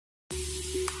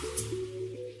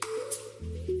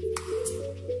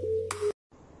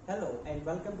and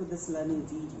welcome to this learning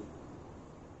video.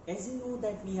 As you know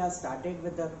that we have started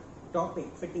with the topic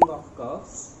fitting of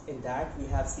curves. In that we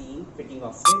have seen fitting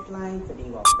of straight line,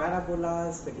 fitting of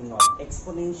parabolas, fitting of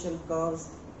exponential curves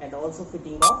and also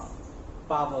fitting of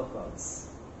power curves.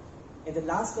 In the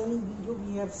last learning video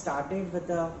we have started with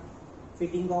the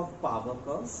fitting of power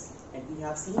curves and we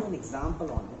have seen an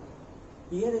example on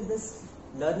it. Here in this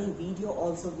learning video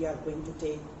also we are going to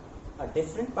take a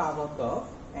different power curve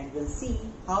and we'll see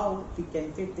how we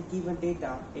can fit the given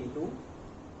data into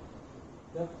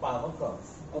the power curve.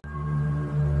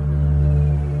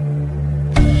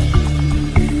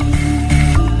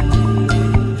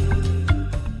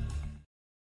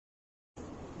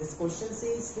 This question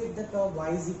says fit the curve y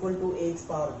is equal to ax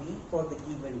power b for the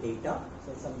given data.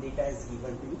 So some data is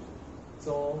given to you.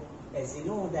 So as you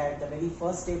know that the very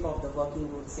first step of the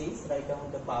working rule says write down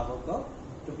the power curve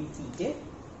to be fitted,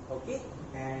 okay,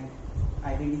 and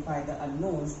identify the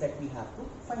unknowns that we have to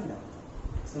find out.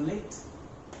 So let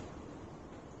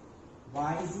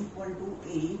y is equal to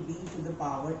a b to the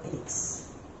power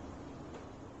x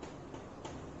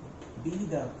be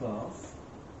the curve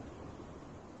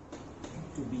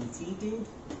to be fitted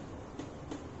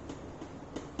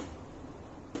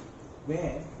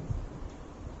where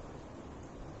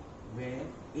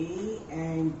a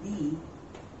and b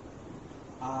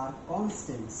are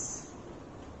constants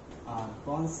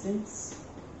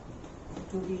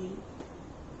to be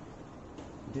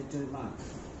determined.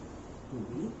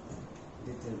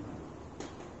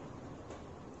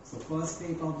 So first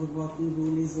step of the working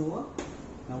rule is over.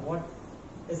 Now what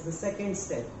is the second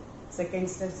step? Second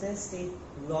step says take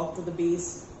log to the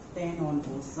base 10 on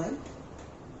both sides.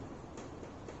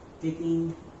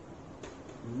 Taking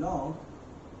log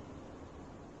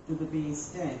to the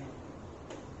base 10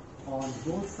 on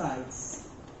both sides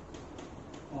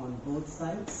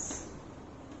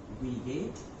we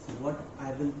get, so what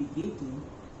I will be getting,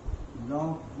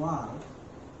 log y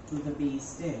to the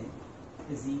base 10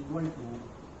 is equal to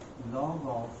log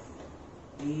of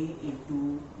a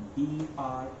into b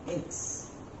power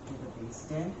x to the base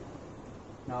 10.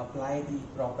 Now apply the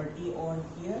property over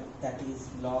here, that is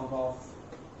log of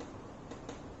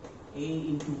a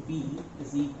into b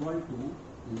is equal to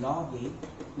log a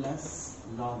plus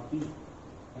log b.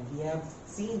 And we have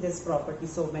seen this property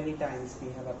so many times, we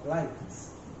have applied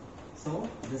this. So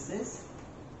this is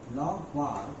log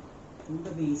y to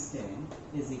the base 10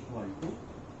 is equal to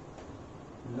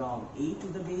log a to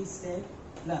the base 10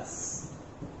 plus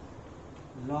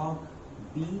log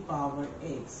b power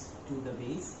x to the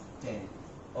base 10.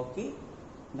 Okay.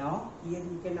 Now here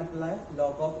you can apply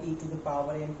log of e to the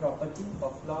power n property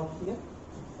of log here,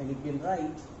 and you can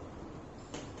write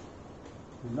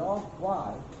log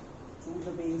y to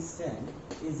the base 10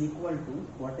 is equal to,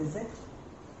 what is it?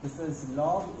 This is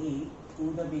log a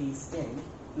to the base 10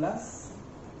 plus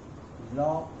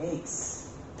log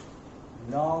x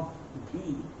log b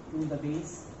to the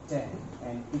base 10.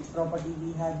 And which property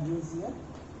we have used here?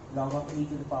 Log of a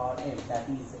to the power n, that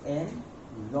is n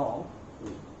log a.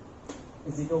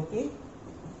 Is it okay?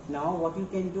 Now what you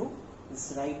can do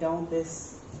is write down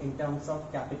this in terms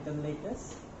of capital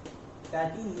letters.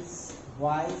 That is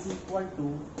y is equal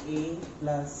to a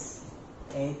plus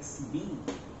xb,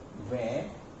 where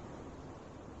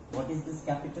what is this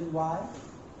capital Y?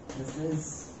 This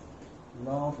is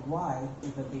log y to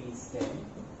the base 10.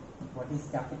 What is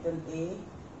capital A?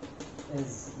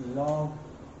 Is log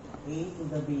a to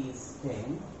the base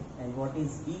 10. And what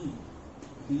is b?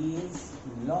 B is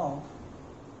log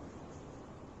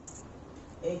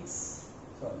x,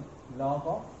 log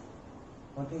of,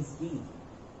 what is b?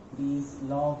 B is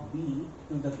log b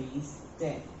to the base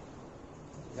 10,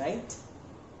 right?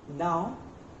 Now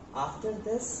after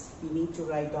this we need to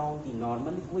write down the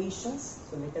normal equations.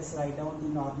 So let us write down the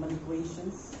normal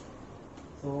equations.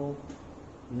 So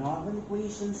normal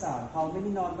equations are, how many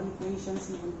normal equations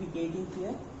you will be getting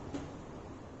here?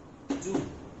 2.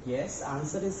 Yes,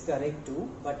 answer is correct 2,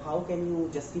 but how can you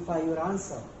justify your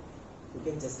answer? You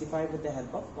can justify with the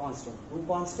help of constant. 2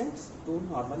 constants, 2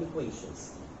 normal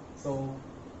equations. So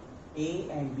a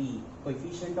and b,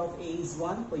 coefficient of a is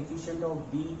 1, coefficient of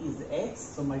b is x.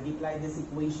 So multiply this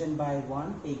equation by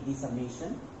 1, take the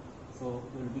summation. So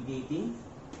we will be getting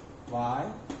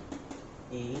y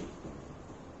a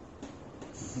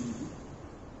b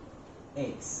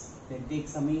x. Then take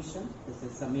summation. This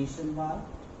is summation y.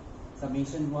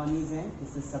 Summation 1 is n.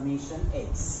 This is summation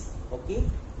x. Okay.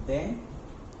 Then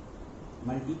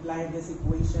multiply this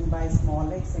equation by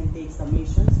small x and take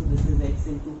summation. So this is x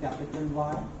into capital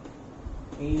Y.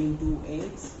 A into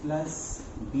x plus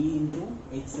b into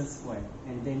x square,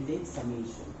 and then take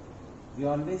summation. We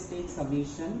always take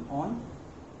summation on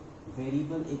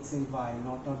variable x and y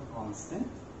not on constant.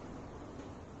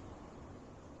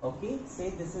 Okay, say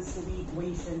this is to be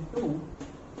equation 2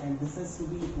 and this is to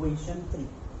be equation 3.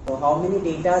 So how many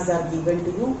datas are given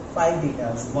to you? 5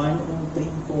 datas. 1, 2,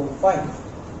 3, 4, 5.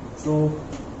 So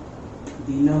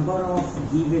the number of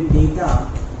given data,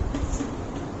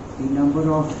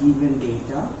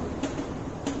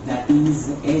 that is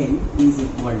n, is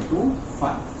equal to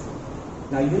 5.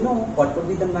 Now you know what would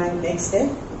be the next step?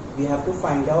 We have to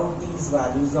find out these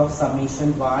values of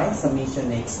summation y,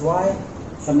 summation xy,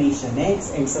 summation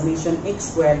x and summation x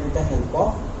square with the help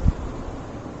of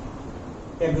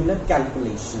tabular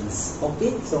calculations.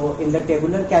 Okay, so in the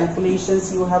tabular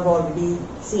calculations you have already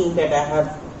seen that I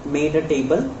have made a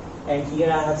table and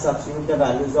here I have substituted the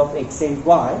values of x and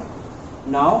y.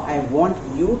 Now I want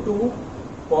you to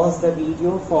pause the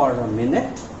video for a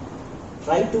minute,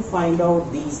 try to find out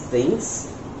these things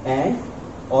and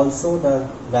also the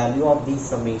value of the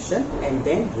summation and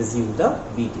then resume the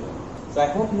video. So I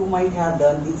hope you might have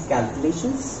done these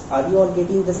calculations. Are you all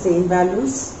getting the same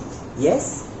values?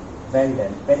 Yes? Well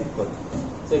done. Very good.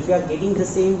 So if you are getting the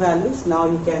same values, now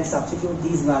you can substitute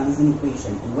these values in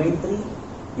equation 2 and 3.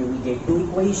 You will get 2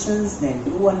 equations, then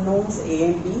 2 unknowns a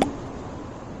and b.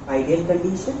 Ideal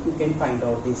condition, you can find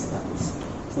out these values.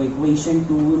 So equation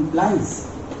 2 implies,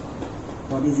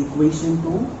 what is equation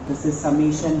 2? This is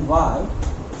summation y.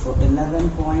 So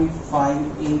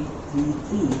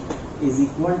 11.5833 is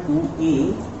equal to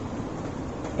a,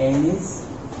 n is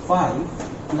 5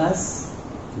 plus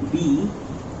b,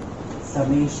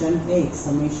 summation x.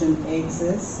 Summation x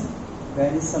is,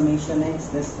 where is summation x?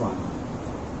 This one.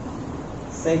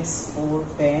 6, 4,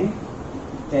 10,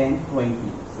 10,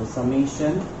 20. So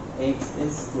summation x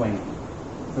is 20.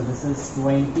 So this is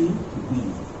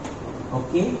 20b.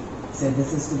 Okay. So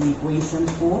this is to be equation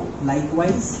 4.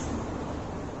 Likewise,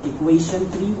 equation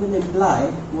 3 will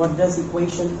imply, what does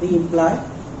equation 3 imply?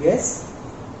 Yes,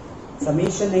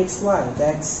 summation xy,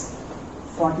 that's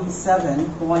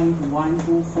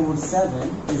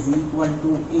 47.1247 is equal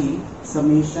to a,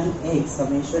 summation x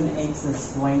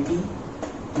is 20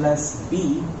 plus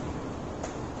b,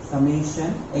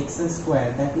 summation x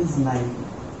square, that is 90.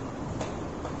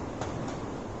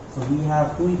 So we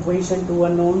have 2 equation, 2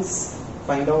 unknowns.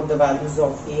 Find out the values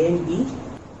of a and b.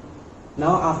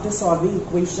 Now after solving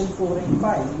equation 4 and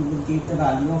 5, you will get the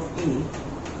value of a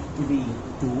to be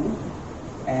 2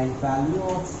 and value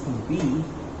of b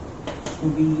to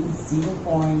be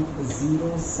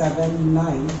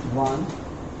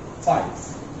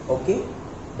 0.07915. Okay,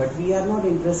 but we are not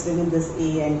interested in this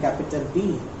a and capital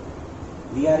B.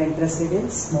 We are interested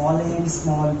in small a and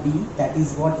small b. That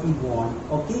is what we want.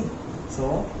 Okay,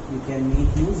 so you can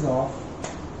make use of,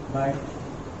 but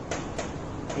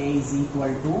a is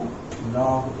equal to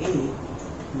log a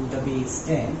to the base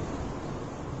 10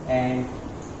 and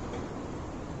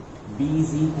b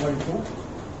is equal to,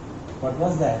 what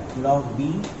was that? Log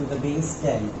b to the base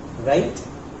 10, right?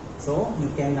 So you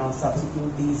can now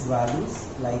substitute these values,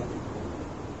 like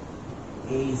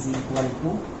a is equal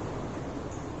to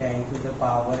 10 to the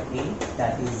power a,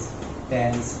 that is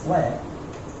 10 square.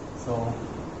 So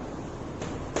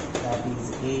that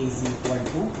is a is equal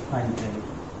to 100.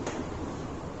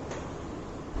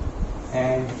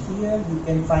 And here you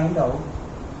can find out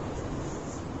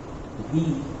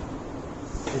b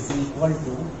is equal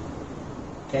to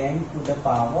 10 to the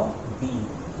power b,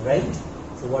 right?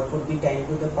 So what would be 10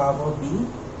 to the power b?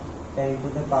 10 to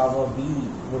the power b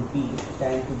would be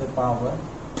 10 to the power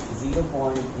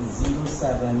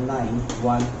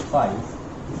 0.07915.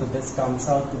 So this comes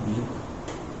out to be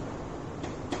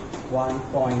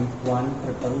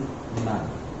 1.1999.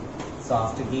 So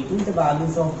after getting the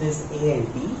values of this a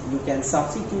and b, you can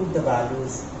substitute the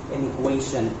values in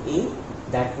equation a.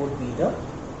 That would be the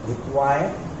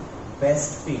required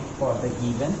best fit for the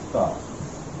given curve.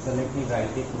 So let me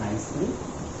write it nicely.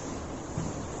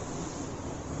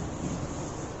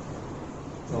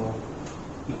 So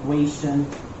equation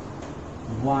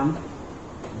 1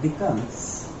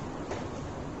 becomes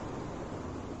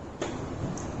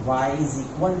y is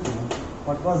equal to,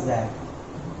 what was that?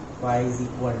 Y is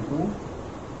equal to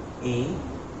a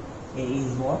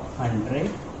is what? 100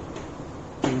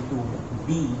 into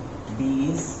b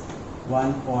is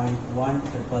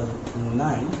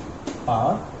 1.1999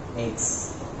 power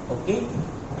x. Okay,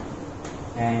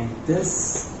 and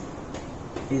this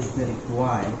is the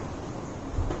required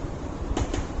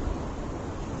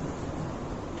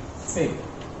fit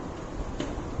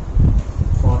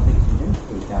for the given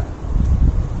data.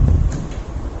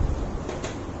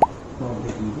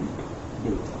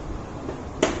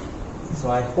 So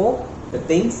I hope the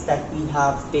things that we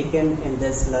have taken in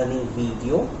this learning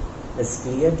video is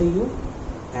clear to you,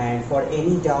 and for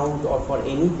any doubt or for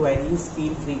any queries,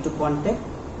 feel free to contact.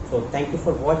 So thank you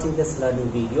for watching this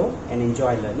learning video and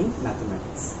enjoy learning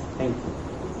mathematics. Thank you.